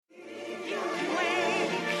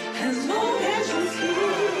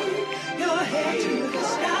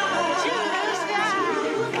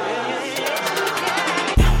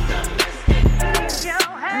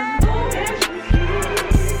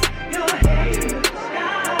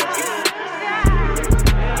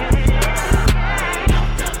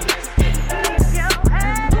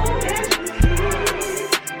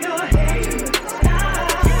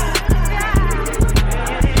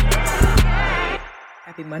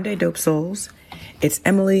Monday, Dope Souls. It's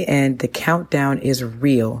Emily, and the countdown is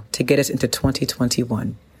real to get us into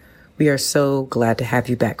 2021. We are so glad to have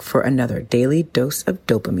you back for another daily dose of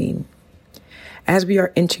dopamine. As we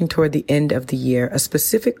are inching toward the end of the year, a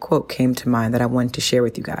specific quote came to mind that I wanted to share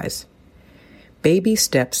with you guys. Baby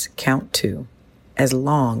steps count too, as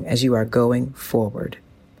long as you are going forward.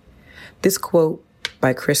 This quote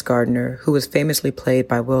by Chris Gardner, who was famously played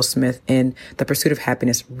by Will Smith in The Pursuit of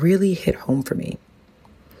Happiness, really hit home for me.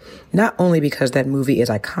 Not only because that movie is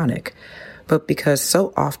iconic, but because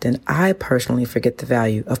so often I personally forget the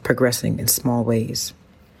value of progressing in small ways.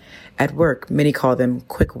 At work, many call them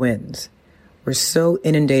quick wins. We're so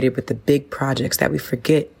inundated with the big projects that we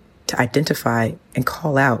forget to identify and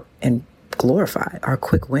call out and glorify our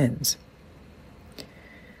quick wins.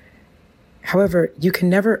 However, you can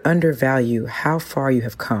never undervalue how far you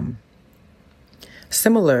have come.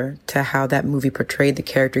 Similar to how that movie portrayed the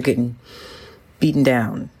character getting beaten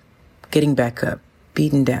down, getting back up,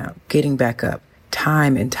 beaten down, getting back up,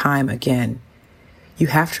 time and time again. You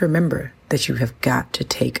have to remember that you have got to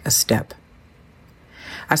take a step.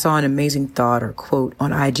 I saw an amazing thought or quote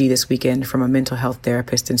on IG this weekend from a mental health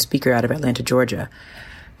therapist and speaker out of Atlanta, Georgia.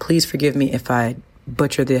 Please forgive me if I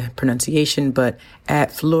butcher the pronunciation, but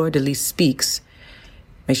at Fleur de Lis Speaks,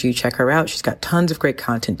 make sure you check her out. She's got tons of great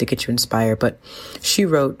content to get you inspired, but she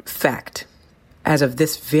wrote, "Fact, as of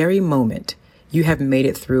this very moment, you have made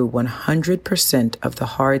it through 100% of the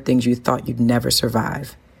hard things you thought you'd never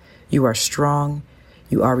survive. You are strong.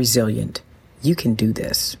 You are resilient. You can do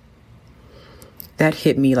this." That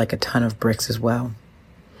hit me like a ton of bricks as well.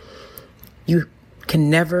 You can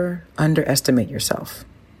never underestimate yourself.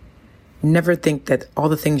 Never think that all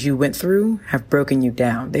the things you went through have broken you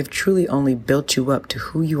down. They've truly only built you up to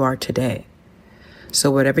who you are today.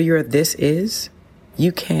 So whatever your this is,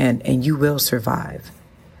 you can and you will survive.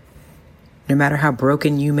 No matter how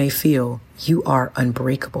broken you may feel, you are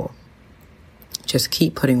unbreakable. Just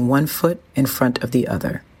keep putting one foot in front of the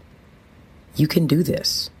other. You can do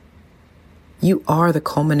this. You are the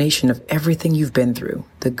culmination of everything you've been through,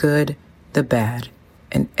 the good, the bad,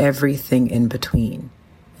 and everything in between.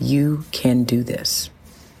 You can do this.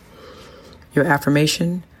 Your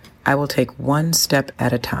affirmation, I will take one step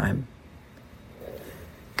at a time.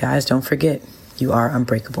 Guys, don't forget, you are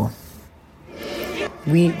unbreakable.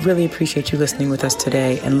 We really appreciate you listening with us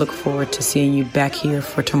today and look forward to seeing you back here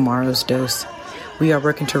for tomorrow's dose. We are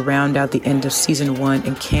working to round out the end of season 1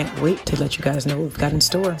 and can't wait to let you guys know what we've got in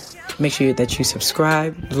store. Make sure that you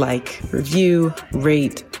subscribe, like, review,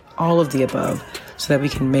 rate, all of the above, so that we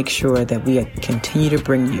can make sure that we continue to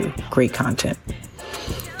bring you great content.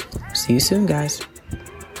 See you soon, guys.